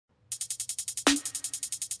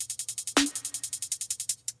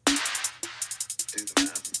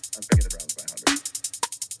Browns by 100.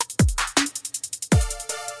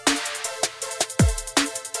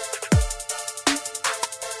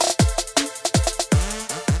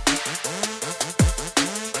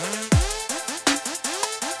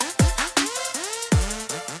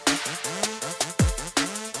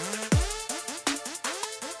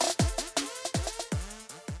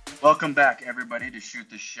 Welcome back, everybody, to Shoot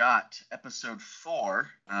the Shot, episode 4.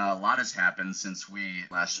 A lot has happened since we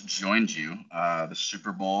last joined you. The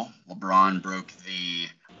Super Bowl, LeBron broke the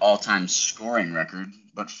all-time scoring record.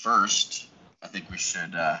 But first, I think we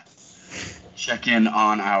should check in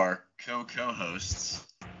on our co-hosts,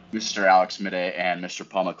 Mr. Alex Midday and Mr.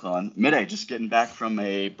 Paul McClellan. Midday, just getting back from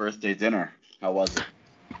a birthday dinner. How was it?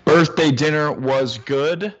 Birthday dinner was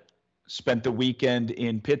good. Spent the weekend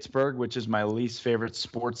in Pittsburgh, which is my least favorite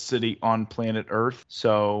sports city on planet Earth.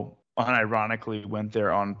 So unironically went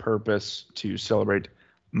there on purpose to celebrate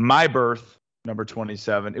my birth, number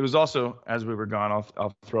 27. It was also, as we were gone,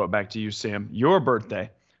 I'll throw it back to you, Sam, your birthday,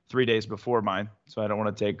 3 days before mine. So I don't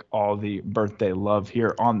want to take all the birthday love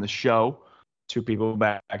here on the show. 2 people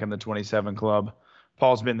back in the 27 club.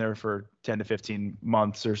 Paul's been there for 10 to 15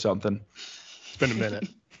 months or something. It's been a minute,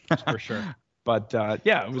 for sure. But,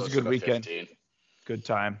 yeah, it was a good weekend. 15. Good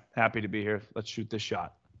time. Happy to be here. Let's shoot this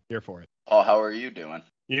shot. Here for it. Paul, how are you doing?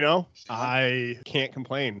 You know, I can't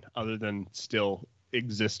complain other than still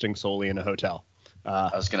existing solely in a hotel.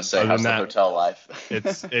 I was going to say, how's the hotel life?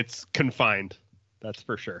 It's confined. That's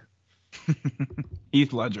for sure.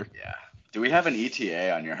 Heath Ledger. Yeah. Do we have an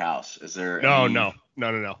ETA on your house? Is there No. any...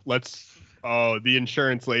 The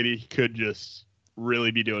insurance lady could just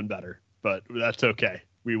really be doing better, but that's okay.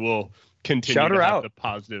 We will continue to have the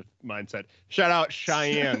positive mindset. Shout out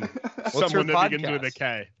Cheyenne, someone that begins with a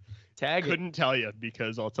K. Couldn't tell you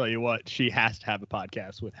because I'll tell you what, she has to have a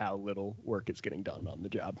podcast with how little work is getting done on the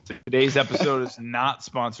job. Today's episode is not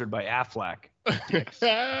sponsored by Aflac.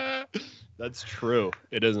 That's true.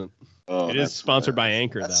 It isn't. Oh, it is sponsored by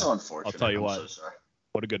Anchor, that's though. so unfortunate. I'll tell you I'm what. so sorry.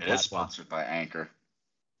 What a good It platform. is sponsored by Anchor.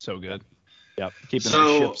 So good. Yep. Keeping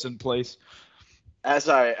our ships in place. As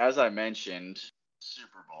I mentioned,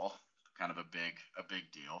 Super Bowl, kind of a big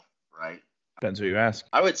deal, right? Depends who you ask.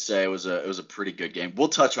 I would say it was a pretty good game. We'll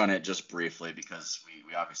touch on it just briefly because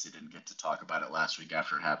we obviously didn't get to talk about it last week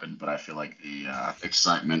after it happened, but I feel like the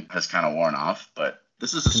excitement has kind of worn off. But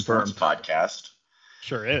this is a sports podcast.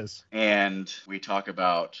 Sure is. And we talk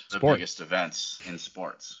about the biggest events in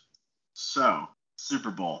sports. So,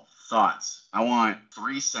 Super Bowl, thoughts. I want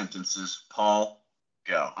 3 sentences. Paul,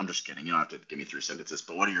 go. I'm just kidding. You don't have to give me 3 sentences,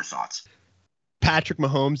 but what are your thoughts? Patrick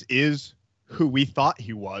Mahomes is who we thought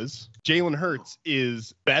he was. Jalen Hurts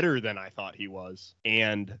is better than I thought he was.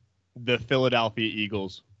 And the Philadelphia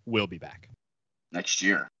Eagles will be back. Next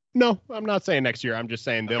year. No, I'm not saying next year. I'm just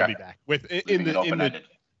saying they'll be back. In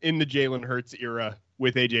the Jalen Hurts era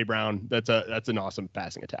with A.J. Brown, that's an awesome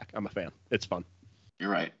passing attack. I'm a fan. It's fun. You're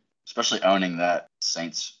right. Especially owning that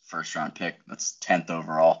Saints first-round pick. That's 10th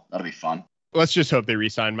overall. That'll be fun. Let's just hope they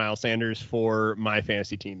re-sign Miles Sanders for my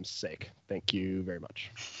fantasy team's sake. Thank you very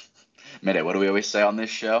much. Midday, what do we always say on this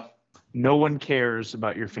show? No one cares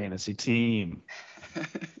about your fantasy team.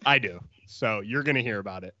 I do. So you're going to hear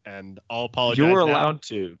about it, and I'll apologize. You're allowed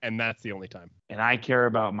to. And that's the only time. And I care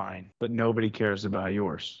about mine, but nobody cares about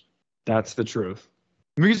yours. That's the truth.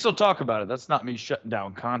 We can still talk about it. That's not me shutting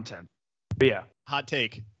down content. But yeah. Hot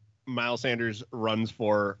take. Miles Sanders runs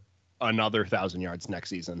for another 1,000 yards next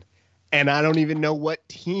season. And I don't even know what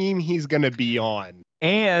team he's going to be on.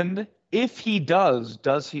 And if he does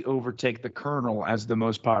he overtake the Colonel as the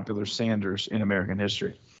most popular Sanders in American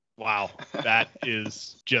history? Wow, that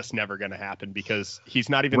is just never going to happen because he's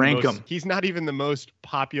not even he's not even the most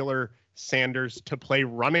popular Sanders to play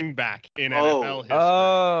running back in NFL history.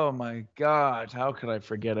 Oh my God, how could I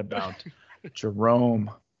forget about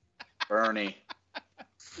Jerome? Bernie.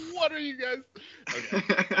 What are you guys?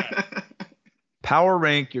 Okay. Power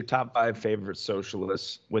rank your top 5 favorite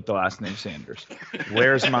socialists with the last name Sanders.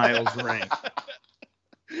 Where's Miles rank?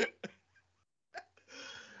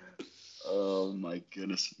 Oh my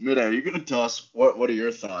goodness. Midday, are you going to tell us what are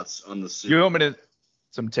your thoughts on the Super Bowl? You want me to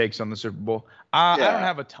some takes on the Super Bowl? I don't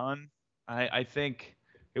have a ton. I think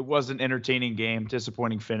it was an entertaining game,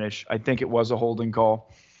 disappointing finish. I think it was a holding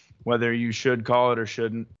call. Whether you should call it or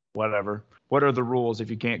shouldn't, whatever. What are the rules if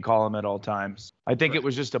you can't call them at all times? I think it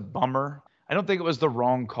was just a bummer. I don't think it was the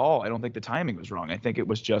wrong call. I don't think the timing was wrong. I think it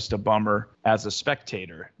was just a bummer as a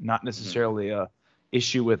spectator, not necessarily a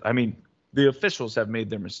issue with, the officials have made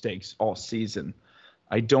their mistakes all season.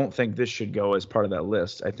 I don't think this should go as part of that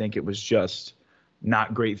list. I think it was just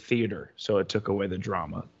not great theater, so it took away the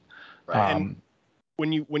drama. Right.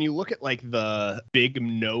 when you look at like the big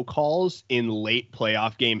no calls in late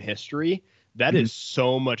playoff game history, that is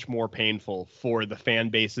so much more painful for the fan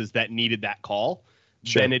bases that needed that call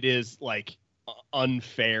than it is like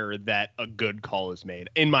unfair that a good call is made,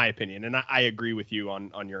 in my opinion. And I agree with you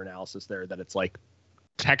on your analysis there that it's like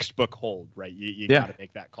textbook hold, right? You got to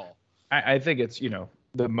make that call. I think it's,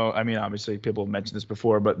 I mean, obviously people have mentioned this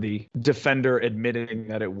before, but the defender admitting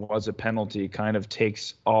that it was a penalty kind of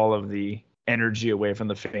takes all of the energy away from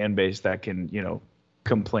the fan base that can,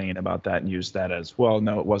 complain about that and use that as, well,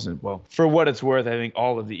 no, it wasn't. Well, for what it's worth, I think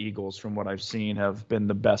all of the Eagles, from what I've seen, have been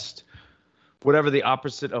the best. Whatever the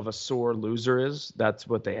opposite of a sore loser is, that's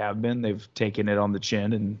what they have been. They've taken it on the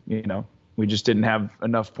chin, and, we just didn't have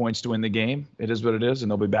enough points to win the game. It is what it is, and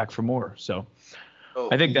they'll be back for more. So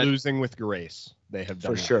I think that losing with grace, they have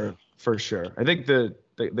done for sure. I think the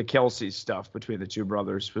Kelsey stuff between the two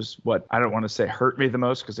brothers was what I don't want to say hurt me the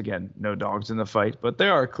most, because again, no dogs in the fight, but they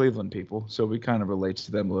are Cleveland people, so we kind of relate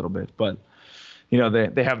to them a little bit. But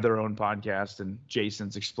they have their own podcast, and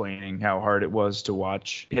Jason's explaining how hard it was to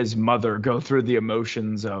watch his mother go through the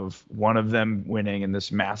emotions of one of them winning in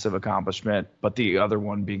this massive accomplishment, but the other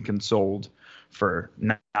one being consoled for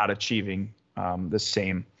not achieving the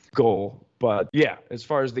same goal. But yeah, as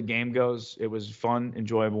far as the game goes, it was fun,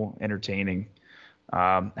 enjoyable, entertaining.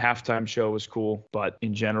 Halftime show was cool, but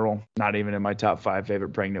in general, not even in my top 5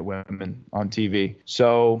 favorite pregnant women on TV.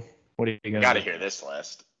 So what are you going to do? Got to hear this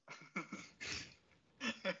list.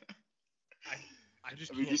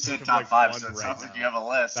 You said top 5, so it sounds like you have a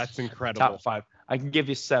list. That's incredible. Top 5. I can give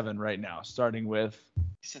you 7 right now, starting with.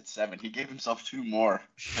 He said 7. He gave himself 2 more.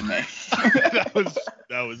 that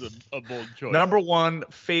was a bold choice. Number 1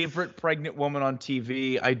 favorite pregnant woman on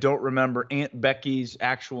TV. I don't remember Aunt Becky's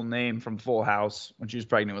actual name from Full House when she was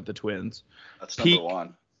pregnant with the twins. That's number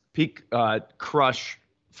 1. Peak crush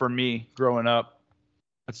for me growing up.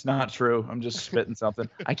 That's not true. I'm just spitting something.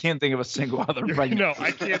 I can't think of a single other pregnant. No,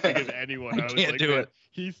 I can't think of anyone. I can't do it.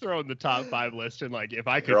 He's throwing the top 5 list, and like if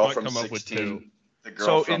I could come up with 2. The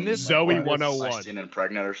girl from in this Zoe 101, 16 and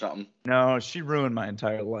pregnant or something. No, she ruined my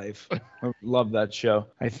entire life. I love that show.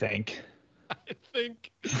 I think.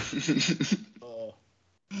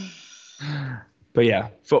 But yeah,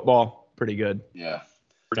 football pretty good. Yeah.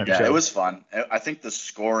 Yeah, it was fun. I think the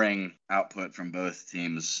scoring output from both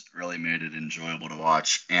teams really made it enjoyable to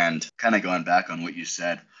watch. And kind of going back on what you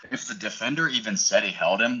said, if the defender even said he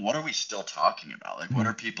held him, what are we still talking about? Like, what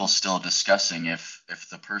are people still discussing if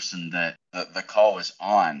the person that the call was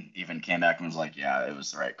on even came back and was like, yeah, it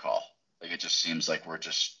was the right call? Like, it just seems like we're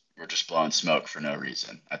just blowing smoke for no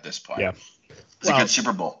reason at this point. Yeah. It's a good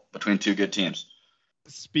Super Bowl between 2 good teams.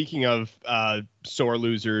 Speaking of sore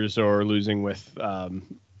losers or losing with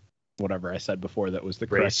whatever I said before that was the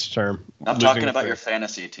correct term. I'm talking about your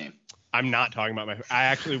fantasy team. I'm not talking about I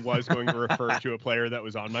actually was going to refer to a player that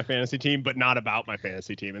was on my fantasy team, but not about my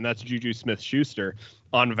fantasy team, and that's Juju Smith-Schuster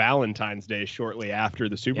on Valentine's Day shortly after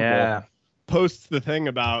the Super Bowl. Posts the thing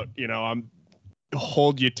about, I'm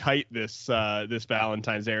hold you tight this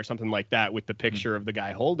Valentine's Day or something like that with the picture of the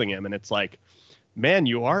guy holding him, and it's like, man,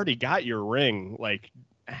 you already got your ring. Like,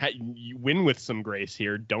 you win with some grace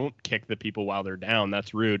here. Don't kick the people while they're down.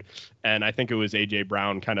 That's rude. And I think it was A.J.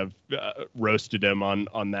 Brown kind of roasted him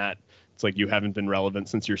on that. It's like, you haven't been relevant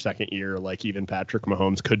since your second year. Like, even Patrick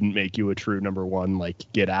Mahomes couldn't make you a true number 1. Like,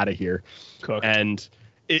 get out of here. Cook. And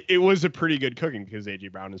it was a pretty good cooking because A.J.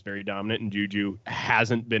 Brown is very dominant and Juju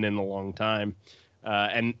hasn't been in a long time.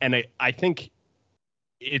 And I think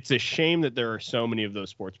it's a shame that there are so many of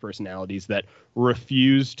those sports personalities that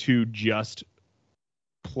refuse to just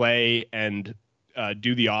play and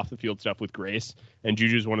do the off the field stuff with grace. And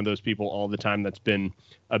Juju's one of those people all the time that's been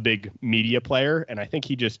a big media player. And I think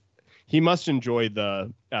he must enjoy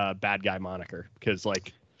the bad guy moniker because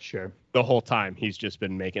sure, the whole time he's just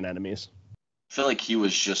been making enemies. I feel like he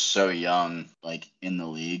was just so young, in the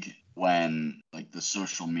league when the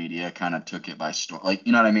social media kind of took it by storm.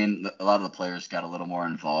 You know what I mean? A lot of the players got a little more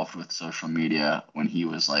involved with social media when he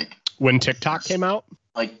was when TikTok came out.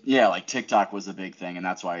 TikTok was a big thing, and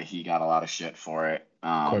that's why he got a lot of shit for it.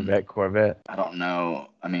 Corvette. I don't know.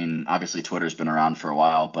 I mean, obviously Twitter's been around for a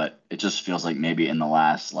while, but it just feels like maybe in the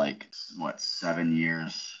last 7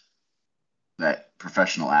 years that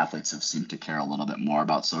professional athletes have seemed to care a little bit more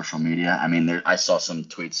about social media. I mean, I saw some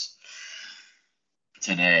tweets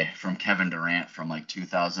today from Kevin Durant from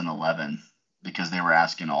 2011 because they were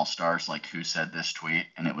asking All-Stars who said this tweet,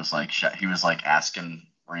 and it was he was asking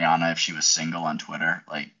Rihanna if she was single on Twitter.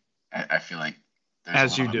 I feel like there's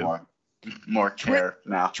as a you little do more. more care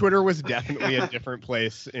now. Twitter was definitely a different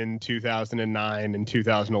place in 2009 and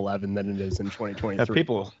 2011 than it is in 2023. Yeah,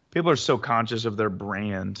 people are so conscious of their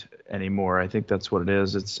brand anymore. I think that's what it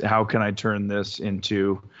is. It's how can I turn this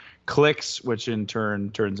into clicks, which in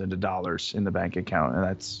turn turns into dollars in the bank account, and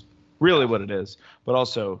that's really what it is. But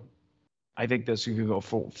also, I think this can go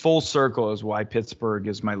full circle is why Pittsburgh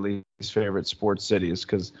is my least favorite sports city, is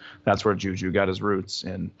because that's where Juju got his roots,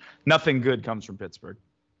 and nothing good comes from Pittsburgh.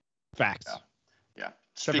 Facts. Yeah.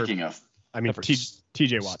 Speaking of, I mean,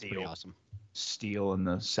 TJ Watt's pretty awesome. Steele in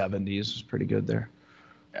the 70s was pretty good there.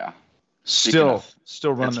 Yeah. Still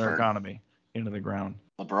running their economy into the ground.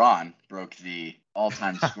 LeBron broke the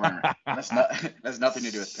all-time scoring record. That's nothing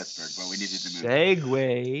to do with Pittsburgh, but we needed to move.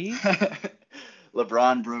 Segue.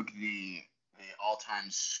 LeBron broke the all-time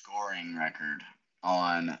scoring record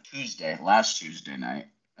on last Tuesday night.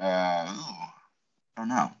 I don't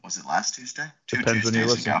know. Was it last Tuesday? Depends when you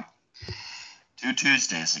listen. 2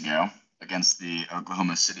 Tuesdays ago against the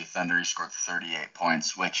Oklahoma City Thunder, he scored 38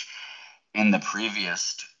 points, which in the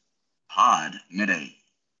previous pod, Midday,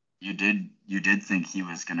 you did think he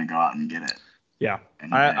was going to go out and get it. Yeah. So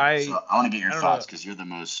I want to get your thoughts because you're the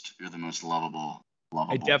most loving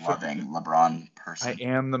LeBron person. I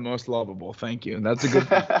am the most lovable. Thank you. That's a good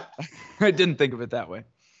thing. I didn't think of it that way.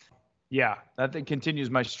 Yeah, that thing continues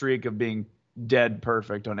my streak of being dead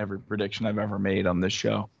perfect on every prediction I've ever made on this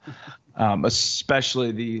show,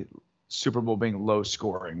 especially the Super Bowl being low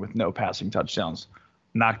scoring with no passing touchdowns.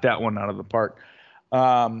 Knocked that one out of the park.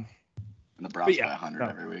 And LeBron's by 100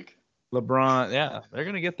 every week. LeBron, yeah, they're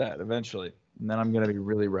going to get that eventually. And then I'm going to be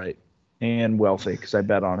really right and wealthy because I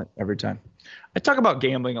bet on it every time. I talk about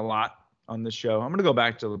gambling a lot on this show. I'm going to go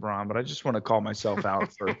back to LeBron, but I just want to call myself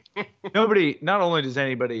out for nobody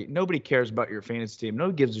cares about your fantasy team.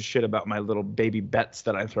 Nobody gives a shit about my little baby bets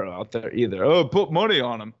that I throw out there either. Oh, put money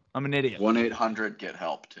on them. I'm an idiot.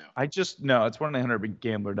 1-800-GET-HELP too. It's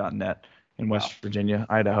 1-800-GAMBLER.net in West Virginia,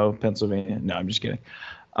 Idaho, Pennsylvania. No, I'm just kidding.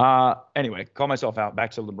 Anyway, call myself out.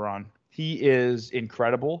 Back to LeBron. He is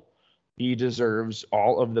incredible. He deserves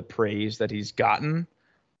all of the praise that he's gotten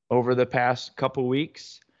over the past couple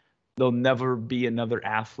weeks. There'll never be another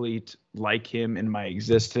athlete like him in my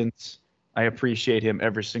existence. I appreciate him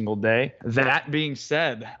every single day. That being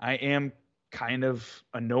said, I am kind of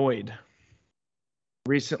annoyed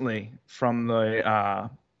recently from the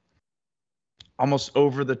almost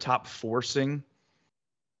over-the-top forcing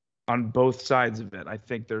on both sides of it. I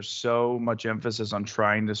think there's so much emphasis on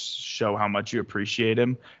trying to show how much you appreciate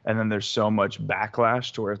him, and then there's so much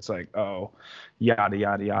backlash to where it's like, oh, yada,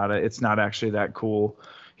 yada, yada. It's not actually that cool.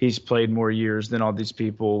 He's played more years than all these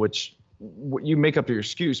people, which you make up your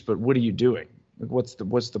excuse, but what are you doing? Like, what's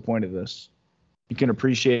the point of this? You can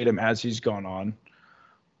appreciate him as he's gone on.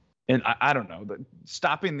 And I don't know,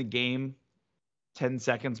 stopping the game 10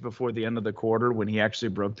 seconds before the end of the quarter when he actually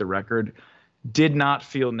broke the record did not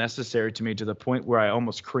feel necessary to me, to the point where I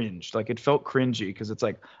almost cringed. Like, it felt cringy because it's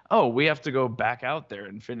like, oh, we have to go back out there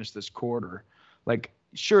and finish this quarter. Like,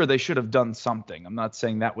 sure, they should have done something. I'm not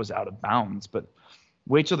saying that was out of bounds, but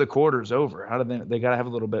wait till the quarter's over. How do they got to have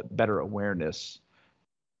a little bit better awareness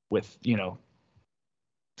with,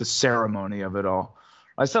 the ceremony of it all.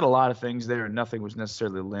 I said a lot of things there and nothing was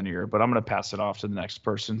necessarily linear, but I'm going to pass it off to the next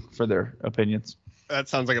person for their opinions. That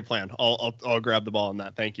sounds like a plan. I'll grab the ball on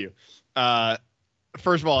that. Thank you.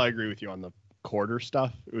 First of all, I agree with you on the quarter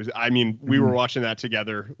stuff. We were watching that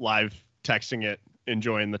together, live texting it,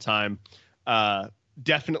 enjoying the time.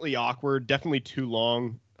 Definitely awkward, definitely too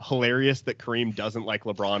long. Hilarious that Kareem doesn't like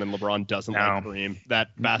LeBron and LeBron doesn't like Kareem.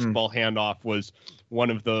 That basketball handoff was one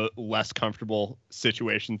of the less comfortable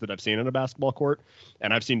situations that I've seen in a basketball court.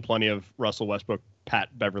 And I've seen plenty of Russell Westbrook,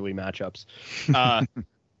 Pat Beverly matchups.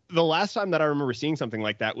 The last time that I remember seeing something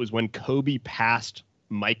like that was when Kobe passed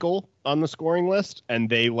Michael on the scoring list,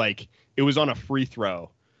 and it was on a free throw.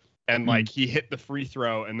 And he hit the free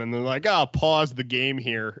throw, and then they're like, pause the game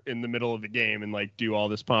here in the middle of the game and do all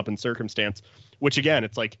this pomp and circumstance, which again,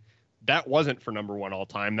 it's like, that wasn't for number 1 all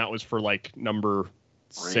time. That was for number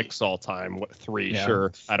 6 all time. What, 3? Yeah.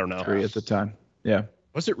 Sure. I don't know. 3 at the time. Yeah.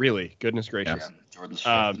 Was it really? Goodness gracious. Yeah. Jordan's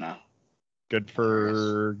 5th now. Good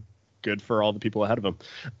for all the people ahead of him.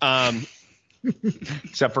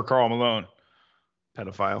 Except for Karl Malone.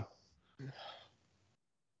 Pedophile.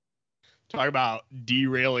 Talk about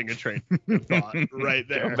derailing a train of thought right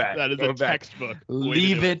there. That is a textbook.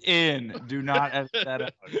 Leave it in. Do not edit that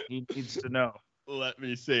out. He needs to know. Let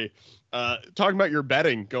me see. Talking about your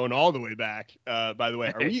betting going all the way back. By the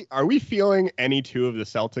way, are we feeling any 2 of the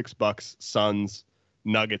Celtics, Bucks, Suns,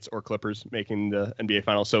 Nuggets, or Clippers making the NBA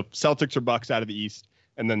Finals? So Celtics or Bucks out of the East,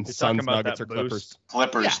 and then Suns, Nuggets, or Clippers.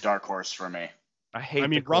 Clippers, dark horse for me. I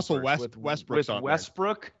mean, Russell Westbrook's on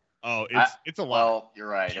Westbrook. There. Oh, it's a lot. Well, you're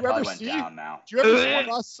right. It probably went down now. Do you ever see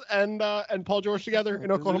Russ and Paul George together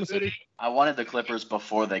in Oklahoma City? I wanted the Clippers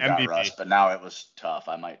before they got Russ, but now it was tough.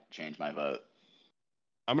 I might change my vote.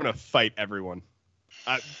 I'm going to fight everyone.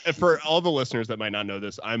 For all the listeners that might not know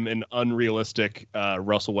this, I'm an unrealistic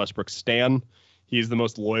Russell Westbrook stan. He's the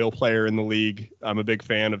most loyal player in the league. I'm a big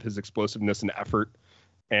fan of his explosiveness and effort.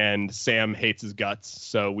 And Sam hates his guts,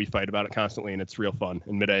 so we fight about it constantly, and it's real fun.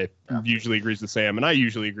 And Midday usually agrees with Sam, and I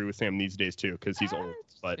usually agree with Sam these days too, because he's old.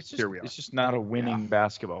 But here we are. It's just not a winning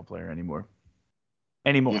basketball player anymore.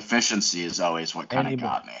 The efficiency is always what kind of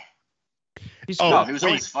got me. He was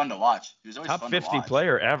always fun to watch. He was always top 50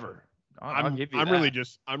 player ever. I'm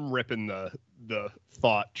ripping the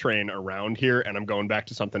thought train around here, and I'm going back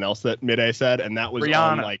to something else that Midday said, and that was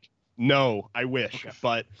Rihanna. On no, I wish,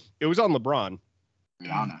 but it was on LeBron.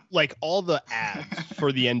 Rihanna. Like all the ads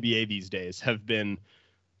for the NBA these days have been,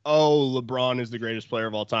 oh, LeBron is the greatest player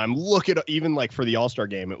of all time. Look at even like for the All-Star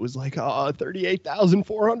game, it was like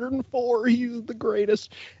 38,404. He's the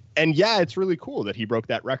greatest. And yeah, it's really cool that he broke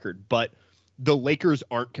that record, but the Lakers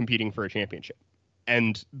aren't competing for a championship.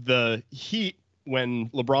 And the Heat, when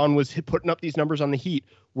LeBron was putting up these numbers on the Heat,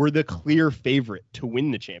 were the clear favorite to win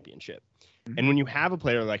the championship. Mm-hmm. And when you have a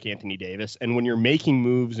player like Anthony Davis, and when you're making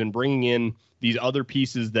moves and bringing in these other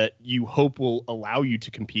pieces that you hope will allow you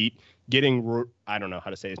to compete, getting, I don't know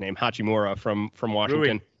how to say his name, Hachimura from Washington,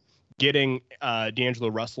 Rui. Getting D'Angelo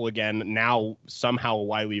Russell again, now somehow a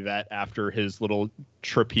Wiley vet after his little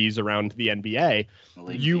trapeze around the NBA,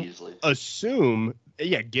 assume,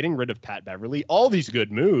 getting rid of Pat Beverly, all these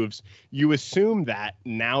good moves, you assume that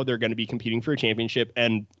now they're going to be competing for a championship,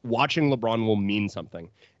 and watching LeBron will mean something.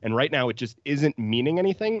 And right now it just isn't meaning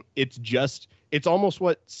anything. It's almost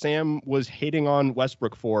what Sam was hating on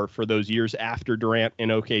Westbrook for those years after Durant in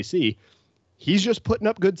OKC. He's just putting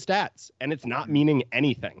up good stats, and it's not meaning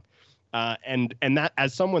anything. And that,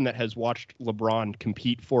 as someone that has watched LeBron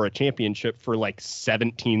compete for a championship for like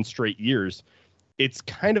 17 straight years, it's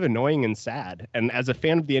kind of annoying and sad. And as a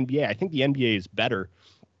fan of the NBA, I think the NBA is better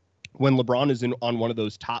when LeBron is on one of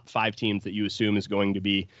those top 5 teams that you assume is going to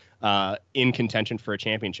be in contention for a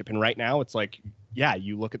championship. And right now it's like,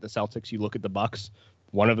 you look at the Celtics, you look at the Bucks,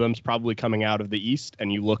 one of them's probably coming out of the East,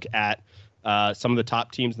 and you look at some of the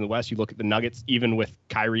top teams in the West, you look at the Nuggets, even with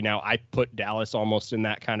Kyrie now, I put Dallas almost in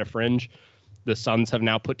that kind of fringe. The Suns have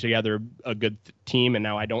now put together a good team, and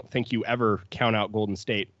now I don't think you ever count out Golden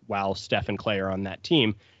State while Steph and Clay are on that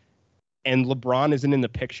team. And LeBron isn't in the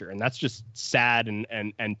picture, and that's just sad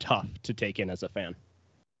and tough to take in as a fan.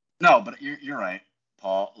 No, but you're right,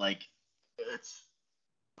 Paul. Like, it's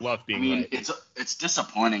love being right. It's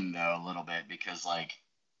disappointing though a little bit, because like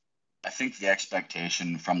I think the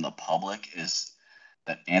expectation from the public is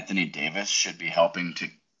that Anthony Davis should be helping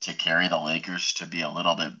to carry the Lakers to be a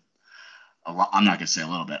little bit. I'm not gonna say a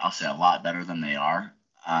little bit. I'll say a lot better than they are.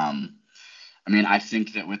 I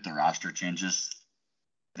think that with the roster changes,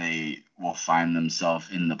 they will find themselves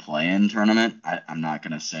in the play-in tournament. I'm not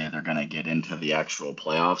going to say they're going to get into the actual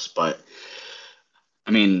playoffs, but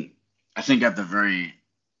I think at the very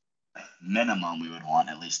minimum, we would want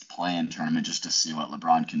at least play-in tournament just to see what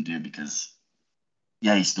LeBron can do, because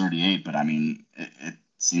he's 38, but it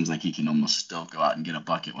seems like he can almost still go out and get a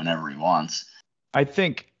bucket whenever he wants. I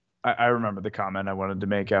think I remember the comment I wanted to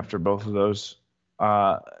make after both of those.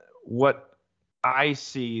 What I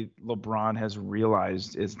see LeBron has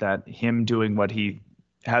realized is that him doing what he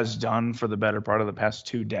has done for the better part of the past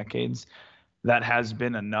 2 decades, that has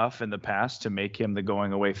been enough in the past to make him the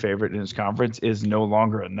going away favorite in his conference, is no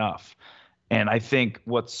longer enough. And I think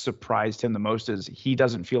what surprised him the most is he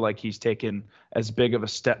doesn't feel like he's taken as big of a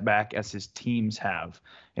step back as his teams have.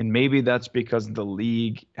 And maybe that's because the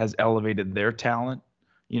league has elevated their talent,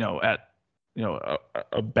 at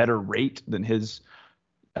a better rate than his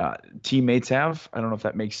teammates have. I don't know if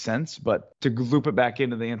that makes sense, but to loop it back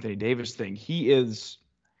into the Anthony Davis thing, he is,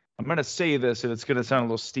 I'm going to say this and it's going to sound a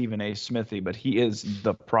little Stephen A. Smithy, but he is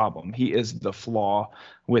the problem. He is the flaw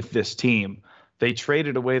with this team. They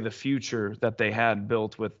traded away the future that they had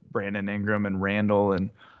built with Brandon Ingram and Randall, and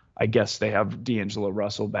I guess they have D'Angelo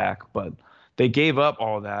Russell back, but they gave up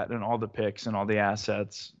all that and all the picks and all the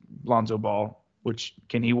assets. Lonzo Ball, which,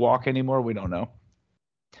 can he walk anymore? We don't know.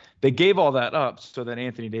 They gave all that up so that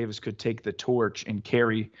Anthony Davis could take the torch and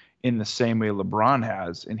carry in the same way LeBron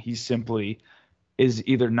has, and he simply is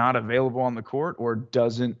either not available on the court or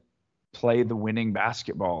doesn't play the winning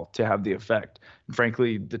basketball to have the effect. And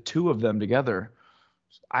frankly, the two of them together,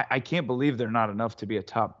 I can't believe they're not enough to be a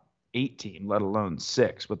top 8 team, let alone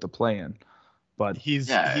 6 with the play-in. But he's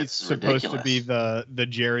supposed to be the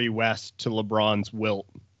Jerry West to LeBron's Wilt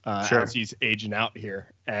as he's aging out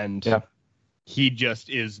here, and he just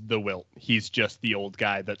is the Wilt. He's just the old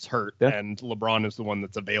guy that's hurt, and LeBron is the one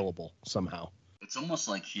that's available somehow. It's almost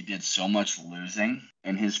like he did so much losing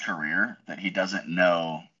in his career that he doesn't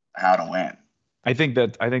know how to win. I think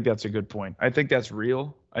that's a good point. I think that's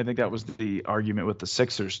real. I think that was the argument with the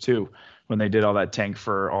Sixers too, when they did all that tank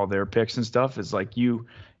for all their picks and stuff. Is like you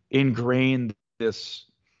ingrained this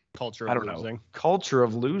culture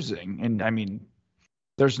of losing, and I mean,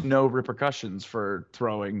 there's no repercussions for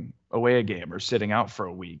throwing away a game or sitting out for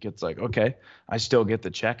a week. It's like, okay, I still get the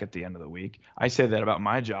check at the end of the week. I say that about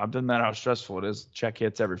my job. Doesn't matter how stressful it is. Check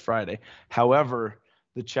hits every Friday. However,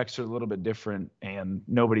 the checks are a little bit different, and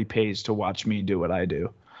nobody pays to watch me do what I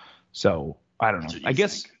do. So I don't know. I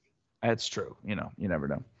guess that's true. You never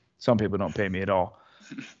know. Some people don't pay me at all.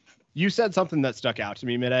 You said something that stuck out to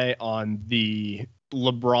me, Midday, on the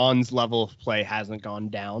LeBron's level of play hasn't gone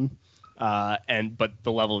down, but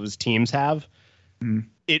the level of his teams have. Mm.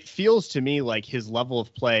 It feels to me like his level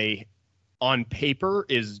of play on paper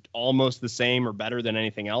is almost the same or better than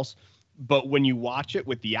anything else. But when you watch it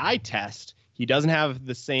with the eye test, he doesn't have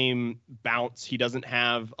the same bounce. He doesn't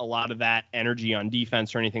have a lot of that energy on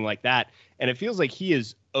defense or anything like that. And it feels like he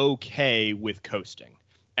is okay with coasting.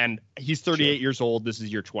 And he's 38 years old. This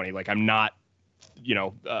is year 20. Like, I'm not,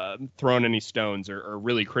 throwing any stones or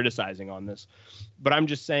really criticizing on this. But I'm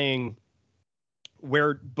just saying,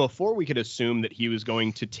 where before we could assume that he was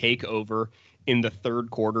going to take over in the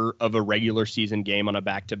third quarter of a regular season game on a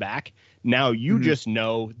back-to-back, now you just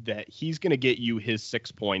know that he's going to get you his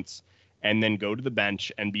 6 points and then go to the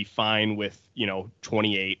bench and be fine with,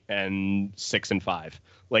 28 and 6 and 5.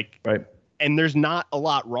 Like, right. And there's not a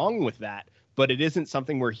lot wrong with that, but it isn't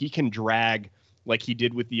something where he can drag, like he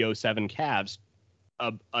did with the 07 Cavs,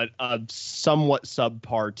 a somewhat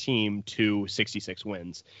subpar team to 66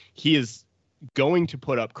 wins. He is going to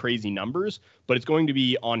put up crazy numbers, but it's going to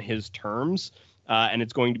be on his terms, and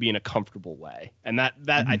it's going to be in a comfortable way. And that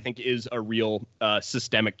I think is a real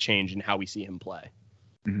systemic change in how we see him play.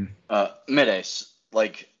 Midace,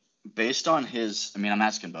 like, based on his, I'm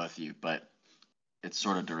asking both of you, but it's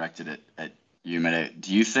sort of directed at you, Midace.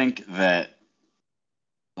 Do you think that,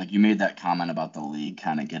 like, you made that comment about the league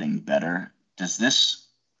kind of getting better? Does this,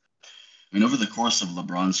 over the course of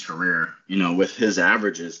LeBron's career, with his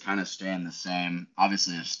averages kind of staying the same,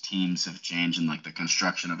 obviously his teams have changed and, like, the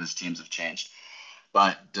construction of his teams have changed.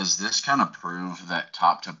 But does this kind of prove that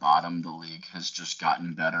top to bottom, the league has just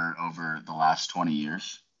gotten better over the last 20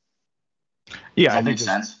 years? Yeah, does that make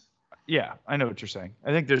sense? Yeah, I know what you're saying.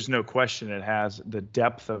 I think there's no question it has. The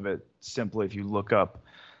depth of it, simply if you look up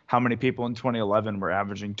how many people in 2011 were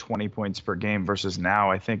averaging 20 points per game versus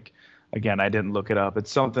now, I think, again, I didn't look it up.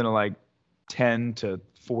 It's something like 10 to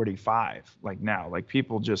 45 like now. Like,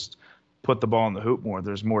 people just put the ball in the hoop more.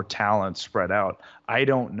 There's more talent spread out. I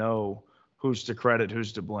don't know who's to credit,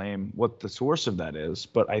 who's to blame, what the source of that is.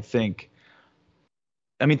 But I think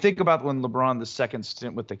about when LeBron, the second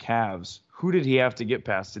stint with the Cavs, who did he have to get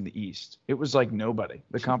past in the East? It was like nobody.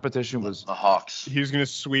 The competition was the Hawks. He was going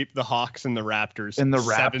to sweep the Hawks and the Raptors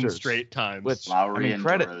 7 straight times. With Lowry and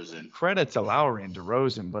DeRozan. Credit to Lowry and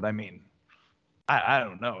DeRozan, but I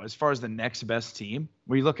don't know. As far as the next best team,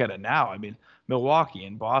 when you look at it now, Milwaukee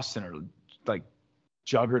and Boston are like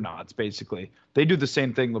juggernauts, basically. They do the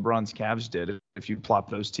same thing LeBron's Cavs did if you plop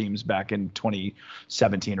those teams back in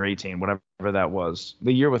 2017 or 18, whatever that was.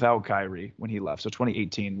 The year without Kyrie when he left. So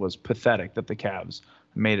 2018 was pathetic that the Cavs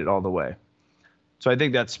made it all the way. So I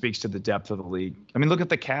think that speaks to the depth of the league. Look at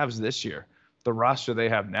the Cavs this year. The roster they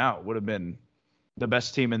have now would have been the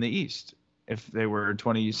best team in the East if they were in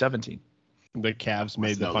 2017. The Cavs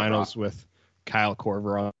made the finals with Kyle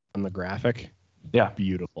Korver on the graphic. Yeah.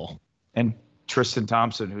 Beautiful. And Tristan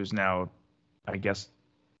Thompson, who's now, I guess,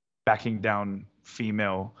 backing down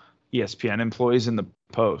female ESPN employees in the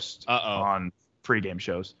post on pregame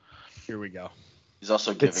shows. Here we go. He's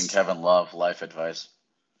also giving Kevin Love life advice.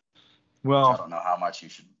 Well, I don't know how much you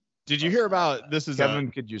should. Did you hear about this?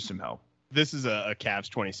 Kevin could use some help. This is a Cavs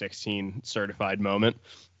 2016 certified moment.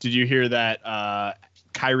 Did you hear that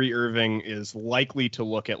Kyrie Irving is likely to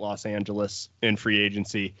look at Los Angeles in free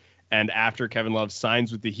agency? And after Kevin Love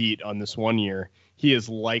signs with the Heat on this 1 year, he is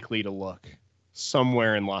likely to look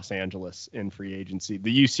somewhere in Los Angeles in free agency.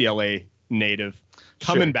 The UCLA native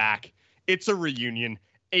coming back. It's a reunion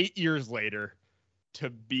 8 years later to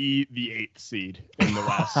be the 8th seed in the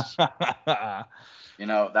West.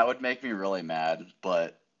 That would make me really mad,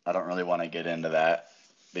 but I don't really want to get into that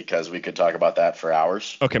because we could talk about that for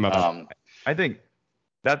hours. Okay, my bad. I think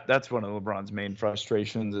that's one of LeBron's main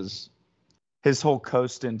frustrations is his whole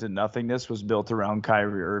coast into nothingness was built around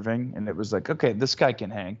Kyrie Irving, and it was like, okay, this guy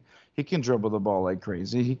can hang. He can dribble the ball like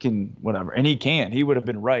crazy. He can whatever, and he can. He would have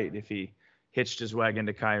been right if he hitched his wagon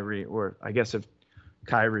to Kyrie, or I guess if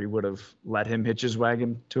Kyrie would have let him hitch his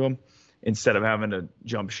wagon to him instead of having to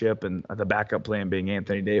jump ship and the backup plan being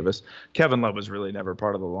Anthony Davis. Kevin Love was really never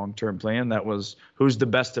part of the long-term plan. That was who's the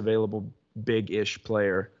best available big-ish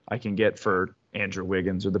player I can get for Andrew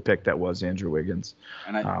Wiggins, or the pick that was Andrew Wiggins.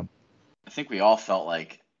 And I think we all felt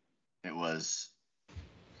like it was,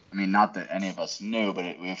 I mean, not that any of us knew,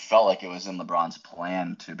 but we felt like it was in LeBron's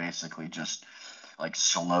plan to basically just like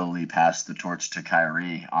slowly pass the torch to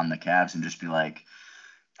Kyrie on the Cavs and just be like,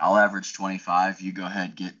 I'll average 25, you go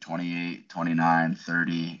ahead, get 28, 29,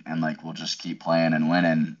 30, and like we'll just keep playing and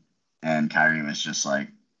winning. And Kyrie was just like,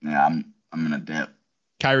 yeah, I'm going to dip.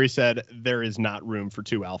 Kyrie said, there is not room for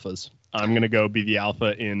two alphas. I'm going to go be the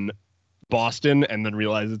alpha in Boston and then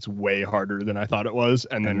realize it's way harder than I thought it was.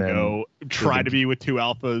 And then go try to be with two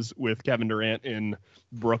alphas with Kevin Durant in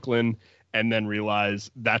Brooklyn, and then realize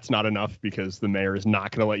that's not enough because the mayor is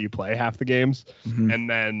not going to let you play half the games, and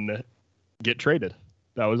then get traded.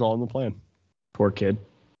 That was all in the plan. Poor kid.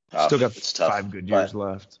 Still got 5 good years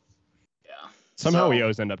left. Yeah. Somehow we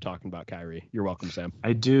always end up talking about Kyrie. You're welcome, Sam.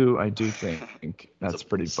 I do think that's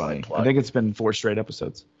pretty funny. I think it's been 4 straight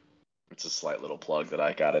episodes. It's a slight little plug that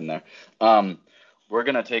I got in there. We're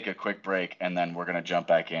going to take a quick break, and then we're going to jump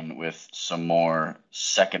back in with some more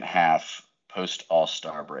second half post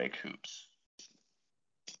All-Star break hoops.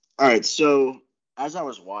 All right, so as I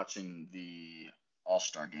was watching the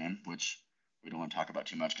All-Star game, which we don't want to talk about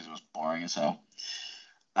too much because it was boring as hell,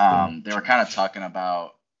 they were kind of talking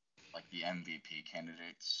about like the MVP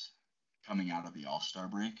candidates coming out of the All-Star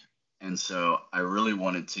break. And so I really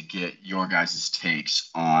wanted to get your guys' takes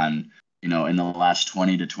on, you know, in the last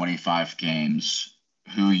 20 to 25 games,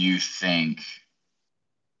 who you think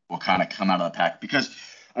will kind of come out of the pack. Because,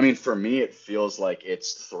 I mean, for me, it feels like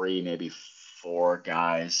it's 3, maybe 4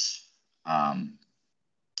 guys.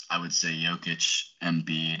 I would say Jokic,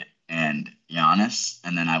 Embiid, and Giannis.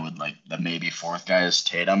 And then I would like the maybe 4th guy is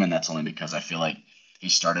Tatum, and that's only because I feel like he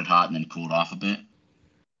started hot and then cooled off a bit.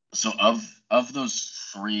 So of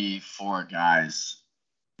those 3-4 guys,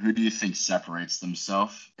 who do you think separates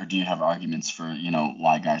themselves, or do you have arguments for, you know,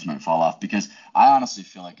 why guys might fall off? Because I honestly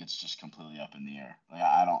feel like it's just completely up in the air. Like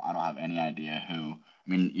I don't have any idea who. I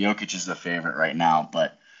mean, Jokic is the favorite right now,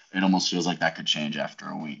 but it almost feels like that could change after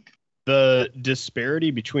a week. The disparity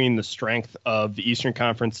between the strength of the Eastern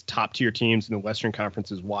Conference top tier teams and the Western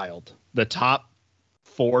Conference is wild. The top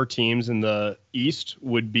 4 teams in the East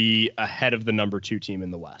would be ahead of the number 2 team in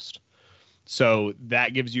the West. So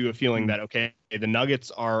that gives you a feeling that, okay, the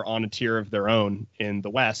Nuggets are on a tier of their own in the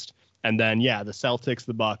West. And then, yeah, the Celtics,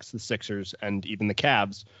 the Bucks, the Sixers, and even the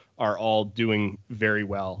Cavs are all doing very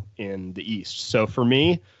well in the East. So for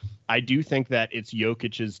me, I do think that it's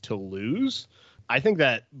Jokic's to lose. I think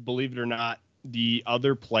that, believe it or not, the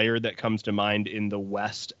other player that comes to mind in the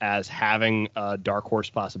West as having a dark horse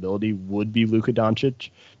possibility would be Luka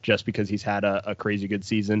Doncic, just because he's had a crazy good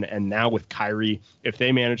season. And now with Kyrie, if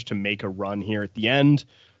they manage to make a run here at the end,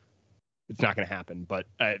 it's not going to happen, but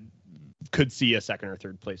I could see a 2nd or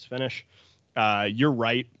 3rd place finish. You're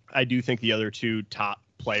right. I do think the other 2 top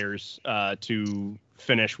players to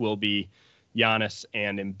finish will be Giannis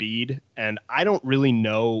and Embiid, and I don't really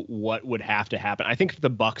know what would have to happen. I think if the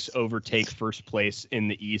Bucks overtake first place in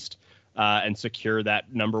the East and secure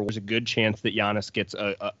that number, there's a good chance that Giannis gets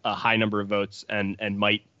a high number of votes and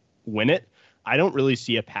might win it. I don't really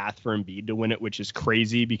see a path for Embiid to win it, which is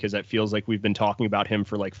crazy because it feels like we've been talking about him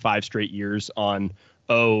for like 5 straight years on,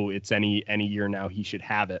 oh, it's any year now he should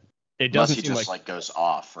have it. It doesn't seem seem like goes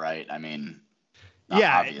off, right? I mean,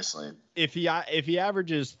 yeah, obviously. If he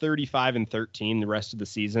averages 35 and 13 the rest of the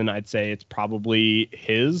season, I'd say it's probably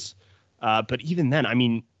his. But even then, I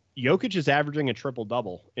mean, Jokic is averaging a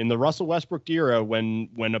triple-double. In the Russell Westbrook era, when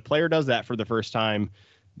a player does that for the first time,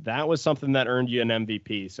 that was something that earned you an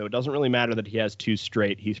MVP. So it doesn't really matter that he has 2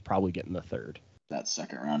 straight. He's probably getting the 3rd. That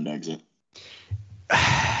 2nd round exit.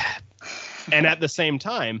 And at the same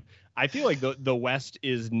time, I feel like the West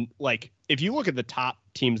is like, if you look at the top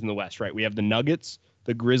teams in the West, right? We have the Nuggets,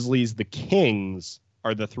 the Grizzlies, the Kings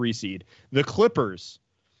are the 3 seed, the Clippers,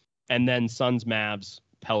 and then Suns, Mavs,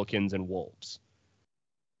 Pelicans, and Wolves.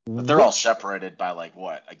 But they're all separated by like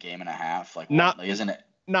what, a game and a half? Like, isn't it?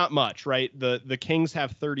 Not much, right? The Kings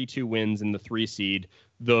have 32 wins in the 3 seed.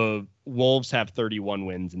 The Wolves have 31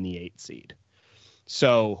 wins in the 8 seed.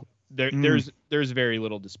 So There's very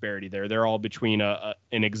little disparity there. They're all between an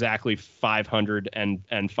exactly 500 and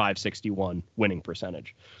 561 winning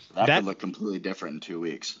percentage. That could look completely different in 2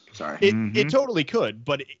 weeks. Sorry. It totally could,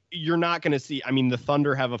 but you're not going to see. I mean, the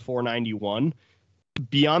Thunder have a 491.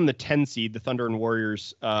 Beyond the 10 seed, the Thunder and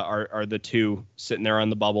Warriors are the two sitting there on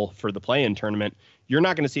the bubble for the play-in tournament. You're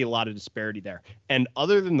not going to see a lot of disparity there. And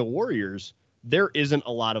other than the Warriors, there isn't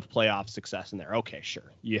a lot of playoff success in there. Okay,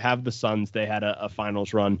 sure. You have the Suns. They had a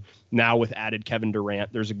finals run. Now with added Kevin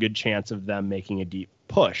Durant, there's a good chance of them making a deep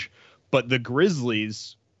push. But the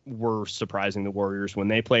Grizzlies were surprising the Warriors when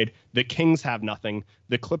they played. The Kings have nothing.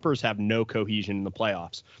 The Clippers have no cohesion in the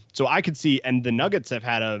playoffs. So I could see, and the Nuggets have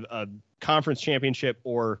had a conference championship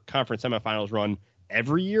or conference semifinals run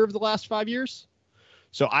every year of the last 5 years.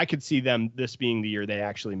 So I could see this being the year they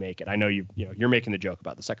actually make it. I know you're making the joke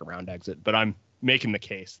about the second round exit, but I'm making the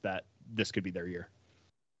case that this could be their year.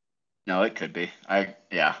 No, it could be.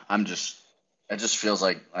 It just feels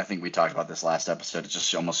like, I think we talked about this last episode. It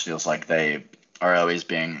just almost feels like they are always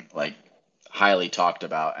being like highly talked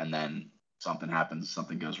about, and then something happens,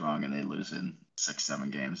 something goes wrong, and they lose in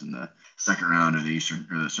 6-7 games in the second round of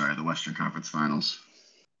the Western Conference Finals.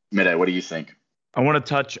 Midday, what do you think? I want to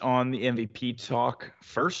touch on the MVP talk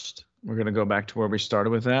first. We're going to go back to where we started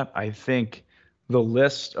with that. I think the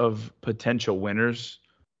list of potential winners,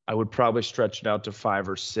 I would probably stretch it out to 5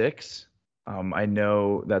 or 6. I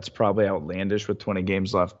know that's probably outlandish with 20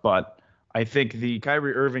 games left, but I think the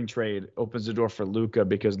Kyrie Irving trade opens the door for Luka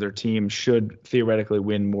because their team should theoretically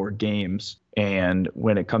win more games. And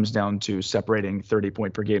when it comes down to separating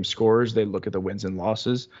 30-point per game scorers, they look at the wins and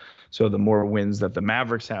losses. So the more wins that the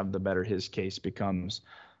Mavericks have, the better his case becomes.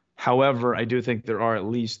 However, I do think there are at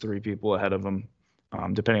least 3 people ahead of him,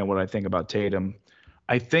 depending on what I think about Tatum.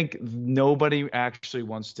 I think nobody actually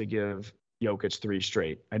wants to give Jokic 3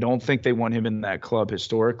 straight. I don't think they want him in that club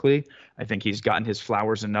historically. I think he's gotten his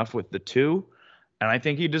flowers enough with the 2, and I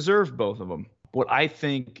think he deserved both of them. What I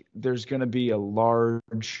think there's going to be a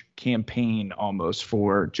large campaign almost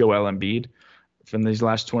for Joel Embiid from these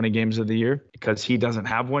last 20 games of the year because he doesn't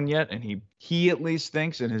have one yet, and he at least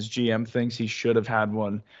thinks, and his GM thinks he should have had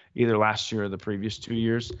one either last year or the previous 2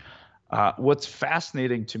 years. What's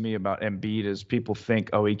fascinating to me about Embiid is people think,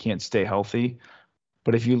 oh, he can't stay healthy.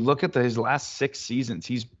 But if you look at his last 6 seasons,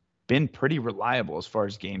 he's been pretty reliable as far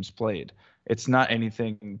as games played. It's not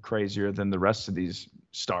anything crazier than the rest of these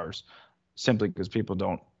stars, simply because people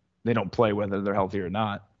don't play whether they're healthy or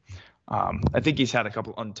not. I think he's had a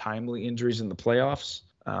couple untimely injuries in the playoffs,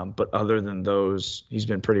 but other than those, he's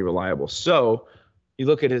been pretty reliable. So you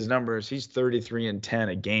look at his numbers, he's 33 and 10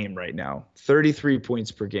 a game right now, 33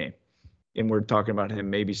 points per game. And we're talking about him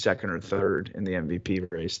maybe second or third in the MVP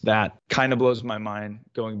race. That kind of blows my mind,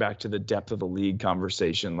 going back to the depth of the league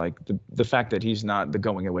conversation. Like the fact that he's not the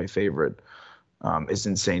going away favorite is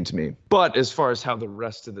insane to me. But as far as how the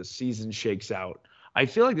rest of the season shakes out, I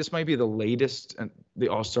feel like this might be the latest the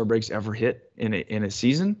All-Star breaks ever hit in a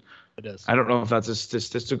season. It is. I don't know if that's a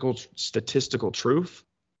statistical truth,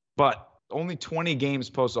 but only 20 games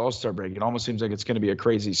post All-Star break. It almost seems like it's going to be a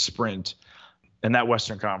crazy sprint. And that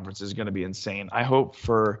Western Conference is going to be insane. I hope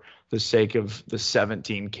for the sake of the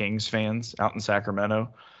 17 Kings fans out in Sacramento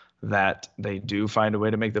that they do find a way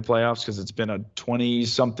to make the playoffs, because it's been a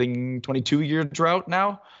 22-year drought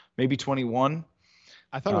now, maybe 21.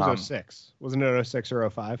 I thought it was 06. Wasn't it 06 or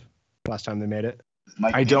 05 last time they made it?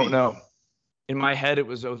 I don't know. In my head, it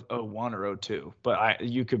was 01 or 02, but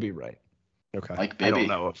you could be right. Okay. Like I don't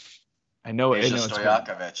know if I know it. It's been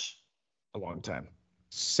Stojakovic. A long time.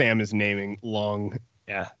 Sam is naming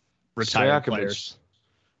retired players.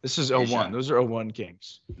 This is 01. Those are 01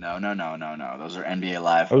 Kings. No. Those are NBA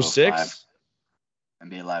Live 06?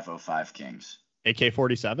 NBA Live 05 Kings.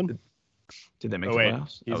 AK-47? Did they make the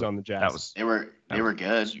playoffs? He's on the Jazz. They were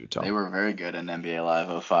good. Utah. They were very good in NBA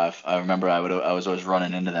Live 05. I remember I was always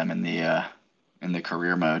running into them in the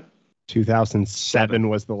career mode. 2007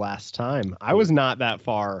 was the last time. I was not that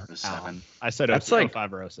far out. I said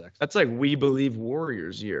 05 or 06. That's like We Believe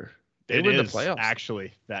Warriors year. They were in the playoffs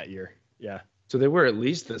actually that year. Yeah. So they were at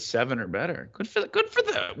least the 7 or better. Good for them.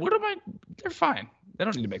 They're fine. They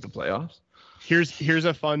don't need to make the playoffs. Here's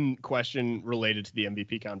a fun question related to the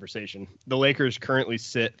MVP conversation. The Lakers currently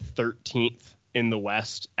sit 13th in the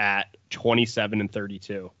West at 27 and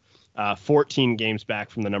 32. 14 games back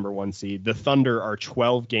from the number 1 seed. The Thunder are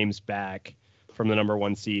 12 games back from the number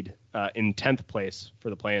 1 seed in 10th place for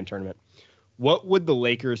the play-in tournament. What would the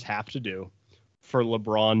Lakers have to do for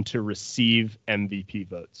LeBron to receive MVP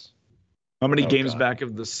votes? How many games back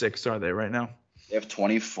of the 6 are they right now? They have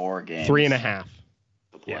 24 games. 3.5.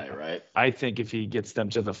 To play, right? I think if he gets them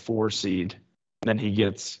to the 4 seed, then he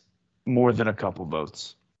gets more than a couple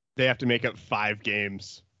votes. They have to make up 5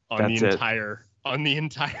 games on the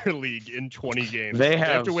entire league in 20 games. They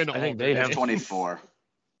have to win. I think they have 24.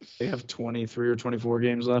 They have 23 or 24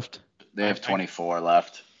 games left. They have 24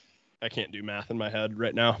 left. I can't do math in my head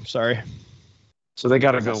right now. Sorry. So they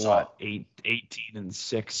got to go,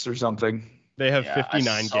 18-6 or something? They have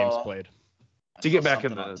 59 games played. To get back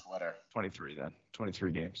in the 23 then.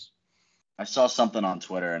 23 games. I saw something on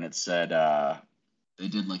Twitter, and it said they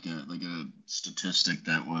did like a statistic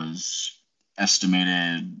that was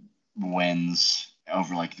estimated wins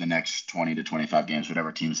over like the next 20 to 25 games,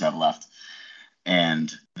 whatever teams have left.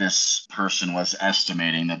 And this person was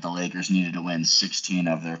estimating that the Lakers needed to win 16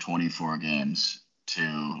 of their 24 games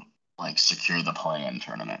to like secure the play-in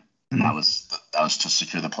tournament. And that was to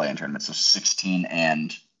secure the play-in tournament. So 16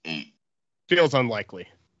 and 8. Feels unlikely.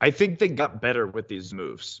 I think they got better with these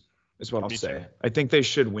moves, is what I'll say. I think they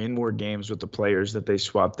should win more games with the players that they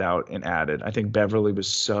swapped out and added. I think Beverly was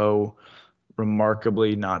so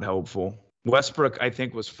remarkably not helpful. Westbrook, I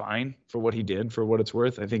think, was fine for what he did, for what it's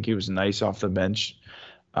worth. I think he was nice off the bench.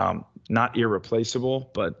 Not irreplaceable,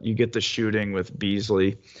 but you get the shooting with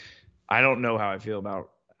Beasley. I don't know how I feel about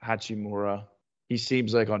Hachimura. He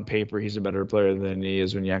seems like on paper he's a better player than he